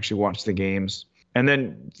is when you actually watch the games. And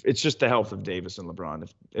then it's just the health of Davis and LeBron.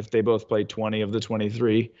 If they both play 20 of the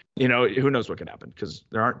 23, who knows what could happen, because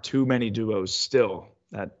there aren't too many duos still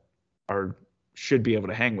that should be able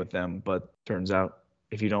to hang with them. But turns out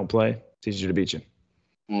if you don't play, it's easier to beat you.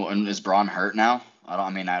 Well, and is Braun hurt now? I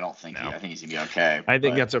don't think I think he's gonna be okay. I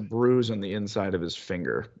think that's a bruise on the inside of his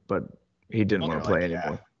finger, but he didn't want to play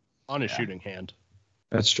anymore. On his shooting hand.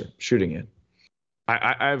 That's true. Shooting it.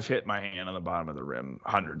 I've hit my hand on the bottom of the rim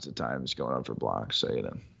hundreds of times going up for blocks. So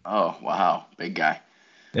Oh wow, big guy.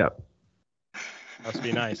 Yep. Must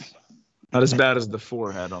be nice. Not as bad as the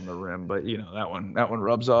forehead on the rim, but that one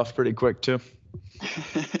rubs off pretty quick too.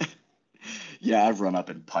 Yeah, I've run up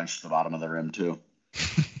and punched the bottom of the rim too.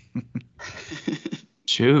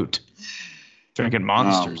 Shoot. Drinking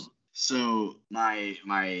Monsters. So my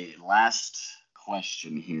last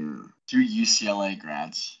question here. 2 UCLA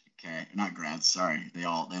grads. Okay, not grads, sorry. They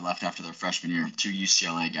left after their freshman year. 2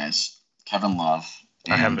 UCLA guys. Kevin Love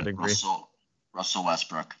and I have a degree. Russell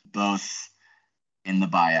Westbrook. Both in the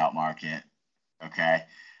buyout market. Okay.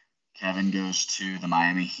 Kevin goes to the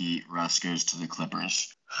Miami Heat. Russ goes to the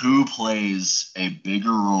Clippers. Who plays a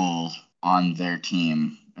bigger role on their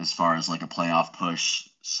team as far as like a playoff push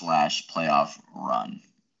 / playoff run?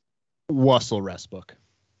 Russell Westbrook.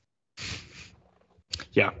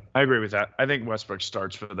 Yeah, I agree with that. I think Westbrook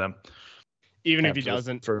starts for them. Even if he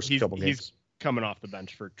doesn't, he's coming off the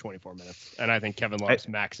bench for 24 minutes. And I think Kevin Love's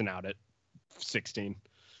maxing out at 16.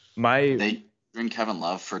 They bring Kevin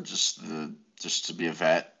Love for just to be a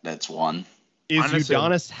vet. That's one. Is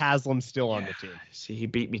Udonis Haslem still on the team? See, he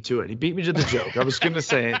beat me to it. He beat me to the joke. I was going to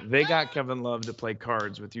say they got Kevin Love to play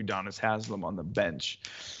cards with Udonis Haslem on the bench.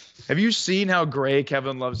 Have you seen how gray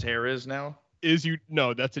Kevin Love's hair is now?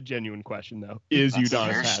 No, that's a genuine question though. Is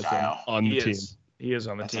Udonis Haslem on the team? He is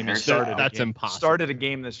on the team. That's impossible. Started a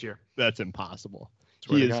game this year. That's impossible.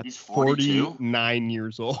 He's 49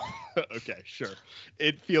 years old. Okay, sure.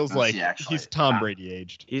 It feels like he's Tom Brady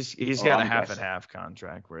aged. He's got a half and half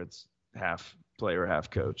contract where it's half player, half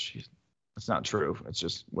coach. It's not true. It's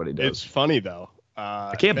just what he does. It's funny though.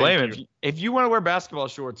 I can't blame him. If you want to wear basketball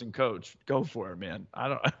shorts and coach, go for it, man. I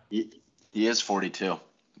don't. He is 42.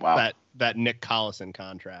 Wow. That Nick Collison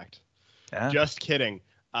contract. Yeah. Just kidding.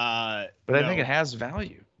 But I think it has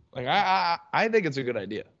value. Like I think it's a good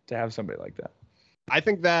idea to have somebody like that. I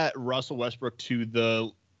think that Russell Westbrook to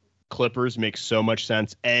the Clippers makes so much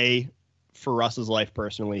sense. For Russ's life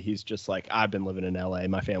personally, he's just like, I've been living in LA.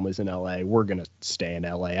 My family's in LA. We're going to stay in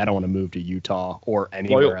LA. I don't want to move to Utah or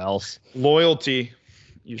anywhere else. Loyalty.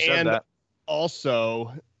 You said that.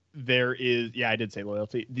 Also, there is, I did say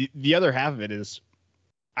loyalty. The other half of it is,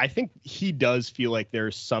 I think he does feel like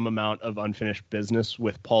there's some amount of unfinished business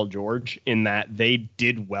with Paul George in that they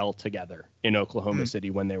did well together in Oklahoma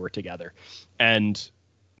City when they were together. And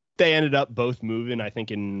they ended up both moving, I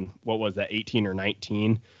think in, 18 or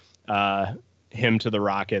 19, him to the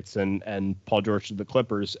Rockets and Paul George to the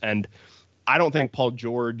Clippers. And I don't think Paul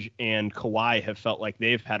George and Kawhi have felt like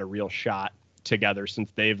they've had a real shot together since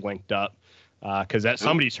they've linked up, because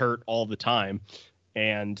somebody's hurt all the time.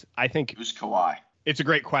 And I think... Who's Kawhi? It's a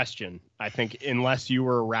great question. I think unless you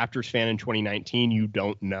were a Raptors fan in 2019, you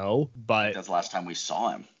don't know. But that's the last time we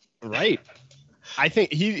saw him. Right. I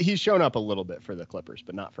think he's shown up a little bit for the Clippers,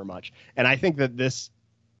 but not for much. And I think that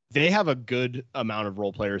they have a good amount of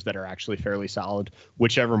role players that are actually fairly solid.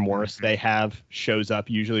 Whichever Morris they have shows up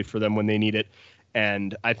usually for them when they need it.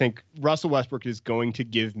 And I think Russell Westbrook is going to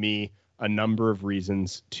give me a number of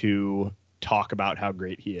reasons to talk about how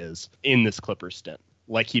great he is in this Clippers stint,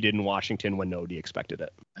 like he did in Washington when nobody expected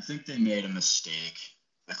it. I think they made a mistake,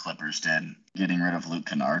 the Clippers did, getting rid of Luke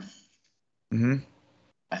Kennard. Mm-hmm.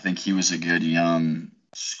 I think he was a good young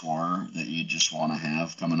scorer that you just want to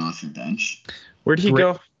have coming off your bench. Where'd he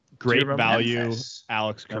go? Great value, Memphis.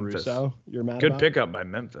 Alex Caruso. Memphis. You're mad Good about? pickup by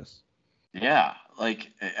Memphis. Yeah,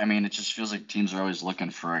 it just feels like teams are always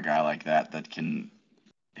looking for a guy like that can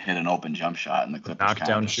hit an open jump shot, and the Clippers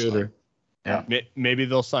Knockdown shooter. Yeah. Maybe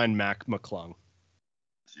they'll sign Mac McClung.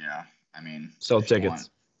 Yeah, sell tickets.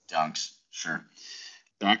 Dunks, sure.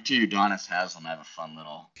 Back to Udonis Haslem. I have a fun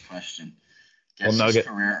little question. Guess Well, his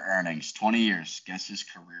career earnings. 20 years. Guess his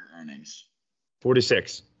career earnings.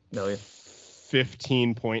 46 million.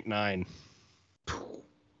 15.9.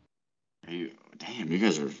 Damn, you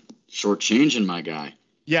guys are shortchanging my guy.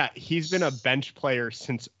 Yeah, he's been a bench player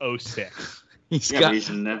since 06. He's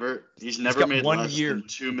never made less than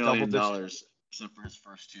 $2 million except for his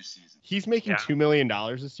first 2 seasons. He's making $2 million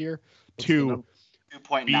this year to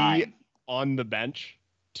 2.9 be on the bench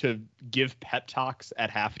to give pep talks at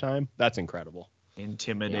halftime. That's incredible.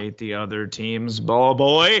 Intimidate the other teams, ball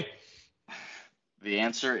boy. The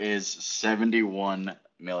answer is $71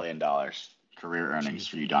 million career earnings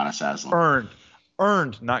for Udonis Haslem.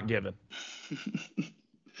 Earned, not given.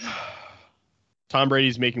 Tom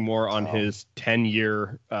Brady's making more on his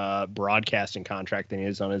 10-year broadcasting contract than he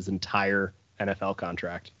is on his entire NFL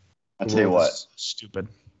contract. I'll tell you what. Stupid.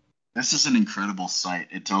 This is an incredible site.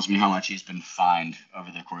 It tells me how much he's been fined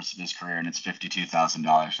over the course of his career, and it's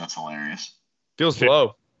 $52,000. That's hilarious. Feels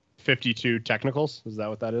low. 52 technicals? Is that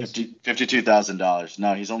what that is? $52,000.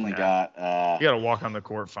 No, he's only got... you got to walk on the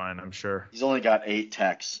court fine, I'm sure. He's only got 8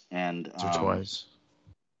 techs and... twice.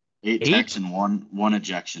 8 techs and one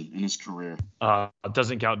ejection in his career. It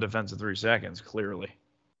doesn't count defensive 3 seconds, clearly.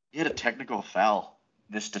 He had a technical foul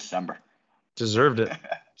this December. Deserved it.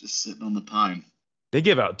 Just sitting on the pine. They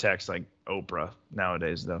give out texts like Oprah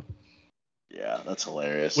nowadays, though. Yeah, that's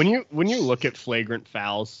hilarious. When you look at flagrant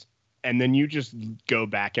fouls, and then you just go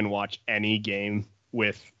back and watch any game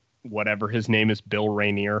with whatever his name is, Bill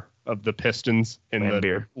Rainier of the Pistons in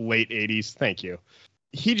the late 80s. Thank you.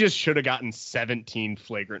 He just should have gotten 17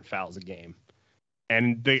 flagrant fouls a game.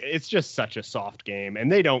 And it's just such a soft game.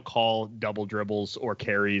 And they don't call double dribbles or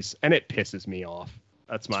carries, and it pisses me off.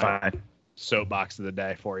 That's my soapbox of the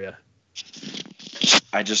day for you.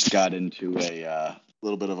 I just got into a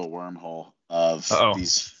little bit of a wormhole of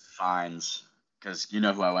these fines. Because you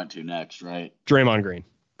know who I went to next, right? Draymond Green.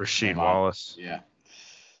 Rasheed Wallace. Yeah.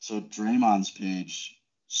 So Draymond's page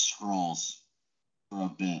scrolls for a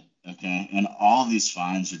bit, okay? And all these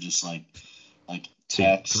fines are just like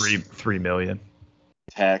text. $3 million.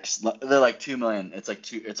 Text. They're like $2 million. It's like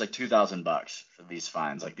 $2,000 for these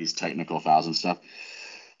fines, like these technical fouls and stuff.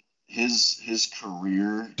 His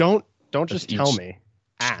career. Don't just tell me.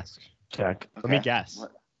 Ask. Check. Okay. Let me guess.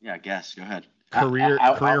 Yeah, guess. Go ahead. Career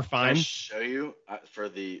fine. Show you for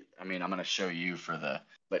the. I'm gonna show you for the.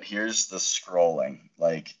 But here's the scrolling.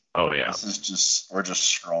 Like. Oh yeah. This is we're just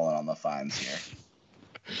scrolling on the fines here.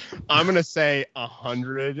 I'm gonna say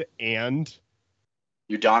 100 and.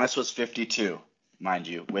 Udonis was 52, mind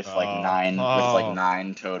you, with like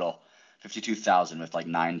 9 total. 52,000 with like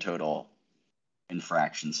 9 total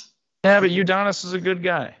infractions. Yeah, but Udonis is a good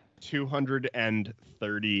guy.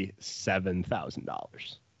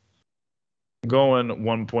 $237,000. Going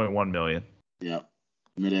 1.1 million. Yep.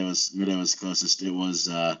 Midday was closest. It was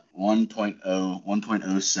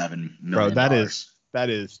 1.07 million. Bro, that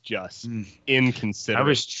is just inconsiderate. I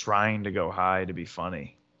was trying to go high to be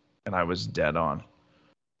funny, and I was dead on.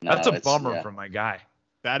 That's a bummer for my guy.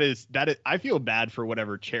 That is. I feel bad for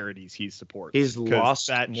whatever charities he supports. He's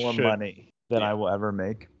lost more money than I will ever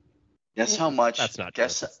make. Guess how much? That's not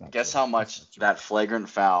guess how much that flagrant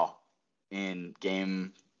foul in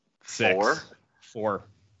game 4. 4.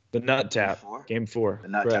 The nut tap. Game 4. The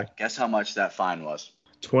nut tap. Guess how much that fine was?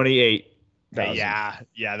 28,000.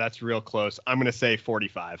 Yeah, that's real close. I'm gonna say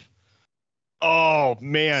 45. Oh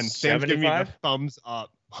man, Sam's giving me the thumbs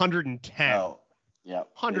up. 110. Oh, yeah.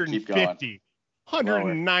 150.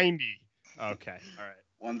 190. Okay, all right.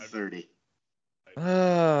 130.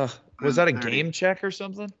 Was that a game check or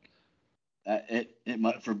something? It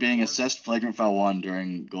for being assessed flagrant foul 1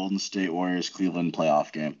 during Golden State Warriors Cleveland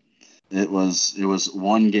playoff game. It was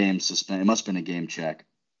 1 game suspended. It must have been a game check.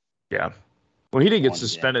 Yeah. Well, he didn't get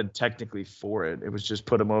suspended technically for it. It was just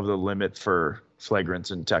put him over the limit for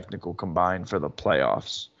flagrants and technical combined for the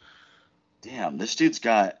playoffs. Damn, this dude's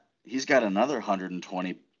got another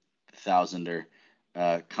 120,000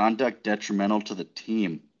 Conduct detrimental to the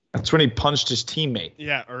team. That's when he punched his teammate.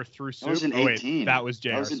 Yeah, or through soup. That was in 18. Wait, that was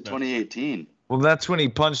J.R. That was in Smith. 2018. Well, that's when he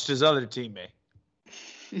punched his other teammate.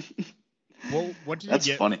 Well, what did he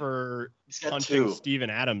get for punching Steven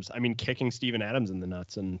Adams? I mean, kicking Steven Adams in the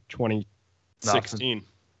nuts in 2016.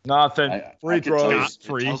 Nothing. Free throws. Not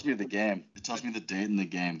free. It tells me the game. It tells me the date in the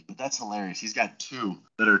game. But that's hilarious. He's got two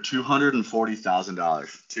that are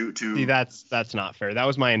 $240,000. Two. See, that's not fair. That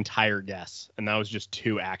was my entire guess, and that was just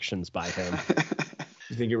 2 actions by him.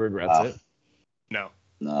 You think he regrets it? No.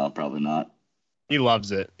 No, probably not. He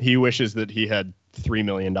loves it. He wishes that he had $3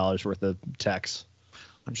 million worth of techs.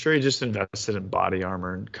 I'm sure he just invested in body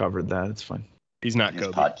armor and covered that. It's fine. He's not his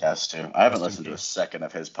Kobe. Podcast too. I haven't listened to a second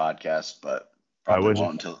of his podcast, but probably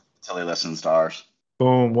won't until he listens to ours.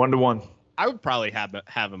 Boom, 1-1. I would probably have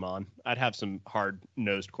him on. I'd have some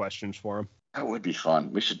hard-nosed questions for him. That would be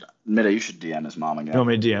fun. We should, Mida, you should DM his mom again. You want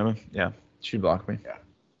me to DM him? Yeah. She blocked me. Yeah.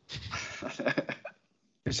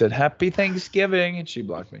 He said, Happy Thanksgiving, and she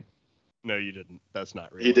blocked me. No, you didn't. That's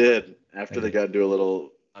not real. He did. After they got into a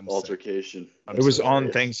little altercation. It was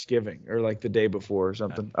on Thanksgiving or like the day before or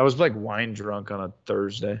something. I was like wine drunk on a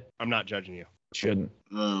Thursday. I'm not judging you. Shouldn't.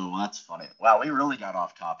 Oh, that's funny. Wow, we really got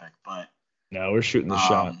off topic, but no, we're shooting the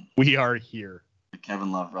shot. We are here. The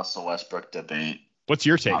Kevin Love, Russell Westbrook debate. What's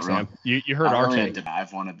your take, Sam? You heard our take.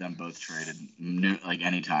 I've wanted them both traded, like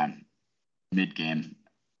anytime, mid-game.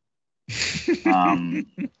 So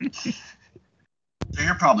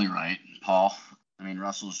you're probably right, Paul. I mean,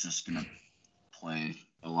 Russell's just gonna play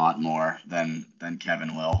a lot more than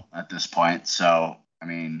Kevin will at this point. So, I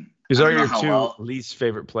mean, these are your two least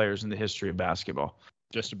favorite players in the history of basketball.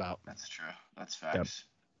 Just about. That's true. That's facts.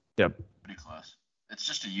 Yep. Pretty close. It's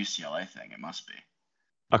just a UCLA thing. It must be.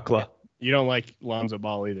 Akla. You don't like Lonzo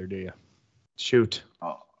Ball either, do you? Shoot.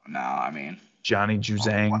 Oh no, I mean Johnny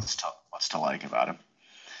Juzang. What's to like about him?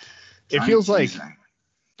 It feels like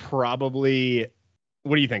probably.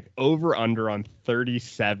 What do you think? Over under on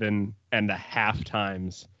 37.5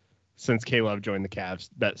 times since K-Love joined the Cavs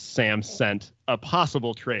that Sam sent a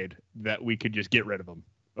possible trade that we could just get rid of him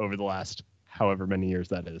over the last however many years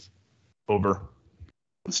that is. Over.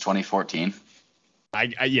 It's 2014.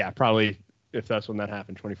 Yeah, probably if that's when that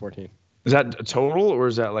happened, 2014. Is that a total or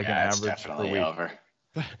is that like an average per week? Over.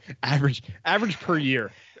 average per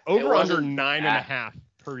year. Over under 9.5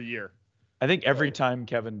 per year. I think every time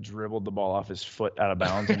Kevin dribbled the ball off his foot out of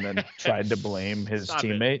bounds and then tried to blame his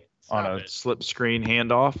teammate on a slip screen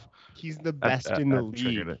handoff. He's the best in the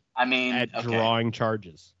league. I mean, at drawing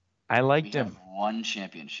charges. I liked him. One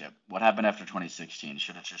championship. What happened after 2016?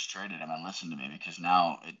 Should have just traded him and listened to me because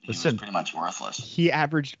now he was pretty much worthless. He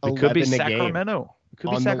averaged 11 could be a Sacramento. game. It could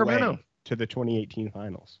be Sacramento. To the 2018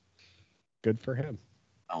 finals. Good for him.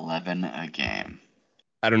 11 a game.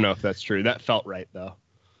 I don't know if that's true. That felt right though.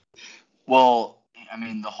 Well, I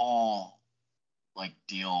mean, the whole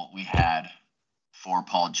deal we had for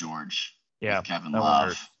Paul George with Kevin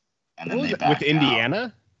Love, and then they backed with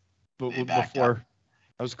Indiana. But before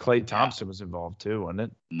that was Klay Thompson was involved too, wasn't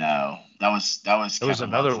it? No, that was Kevin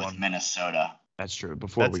another Love one with Minnesota. That's true.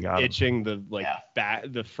 Before we got itching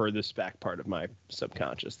the furthest back part of my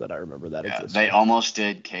subconscious that I remember that existed. They almost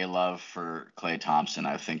did K-Love for Klay Thompson.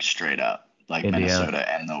 I think straight up Indiana. Minnesota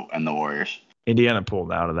and the Warriors. Indiana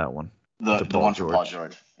pulled out of that one. The one for Paul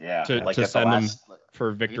George. Yeah. To send him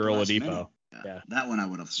for Victor Oladipo. Yeah. That one I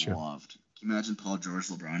would have loved. Can you imagine Paul George,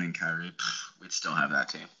 LeBron, and Kyrie? We'd still have that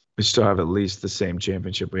team. We still have at least the same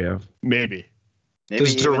championship we have. Maybe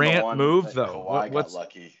Does Durant move though?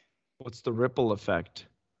 What's the ripple effect?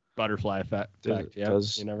 Butterfly effect.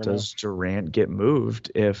 Does Durant get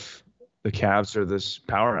moved if the Cavs are this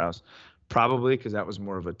powerhouse? Probably, because that was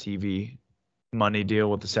more of a TV money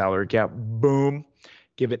deal with the salary cap. Boom.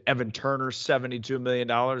 Give it Evan Turner $72 million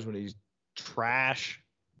when he's trash.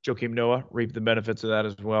 Joakim Noah reaped the benefits of that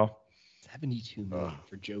as well. $72 million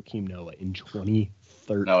for Joakim Noah in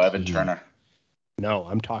 2013. No, Evan Turner. No,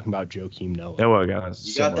 I'm talking about Joakim Noah. Noah got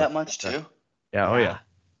that much too? Yeah. Oh yeah.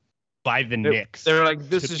 By the Knicks. They're like,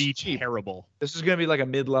 this is cheap. Terrible. This is gonna be like a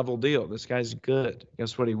mid-level deal. This guy's good.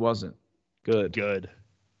 Guess what? He wasn't good.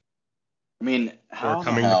 I mean, how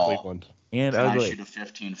coming to Cleveland and can ugly. I shoot a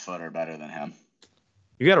 15-footer better than him?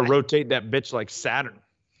 You got to rotate that bitch like Saturn.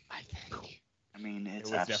 I think. I mean,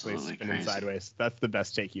 it's definitely spinning crazy. Sideways. That's the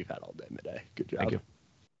best take you've had all day, Midday. Good job. Thank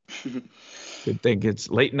you. Good thing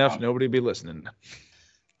it's late enough. Nobody be listening.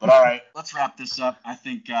 But all right, let's wrap this up. I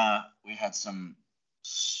think we had some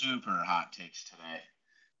super hot takes today.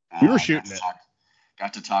 We were shooting it.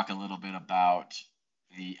 Got to talk a little bit about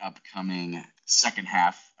the upcoming second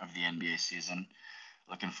half of the NBA season.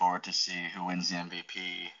 Looking forward to see who wins the MVP,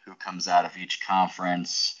 who comes out of each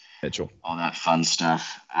conference. Mitchell. All that fun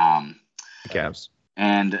stuff. The Cavs.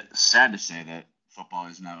 And sad to say that football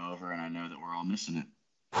is now over, and I know that we're all missing it.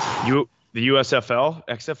 The USFL,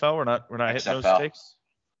 XFL, we're not hitting those takes.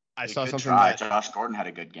 I saw something. Josh Gordon had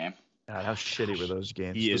a good game. God, how shitty were those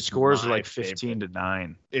games? The scores are like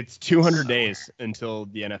 15-9. It's 200 days until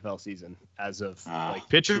the NFL season, as of like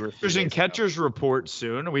pitchers and catchers report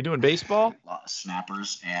soon. Are we doing baseball?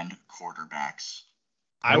 Snappers and quarterbacks.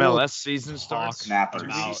 MLS season starts.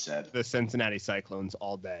 Snappers, he said. The Cincinnati Cyclones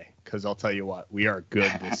all day, because I'll tell you what, we are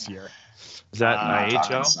good this year. Is that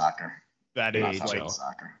IHL? Soccer. That is like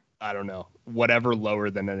soccer. I don't know. Whatever lower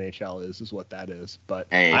than NHL is what that is. But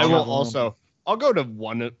AHL. I'll go to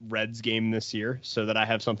one Reds game this year so that I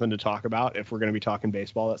have something to talk about. If we're going to be talking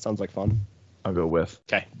baseball, that sounds like fun. I'll go with.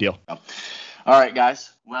 Okay, deal. All right,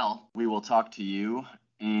 guys. Well, we will talk to you,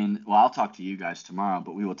 I'll talk to you guys tomorrow,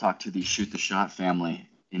 but we will talk to the Shoot the Shot family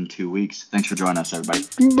in 2 weeks. Thanks for joining us, everybody.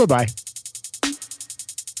 Bye-bye.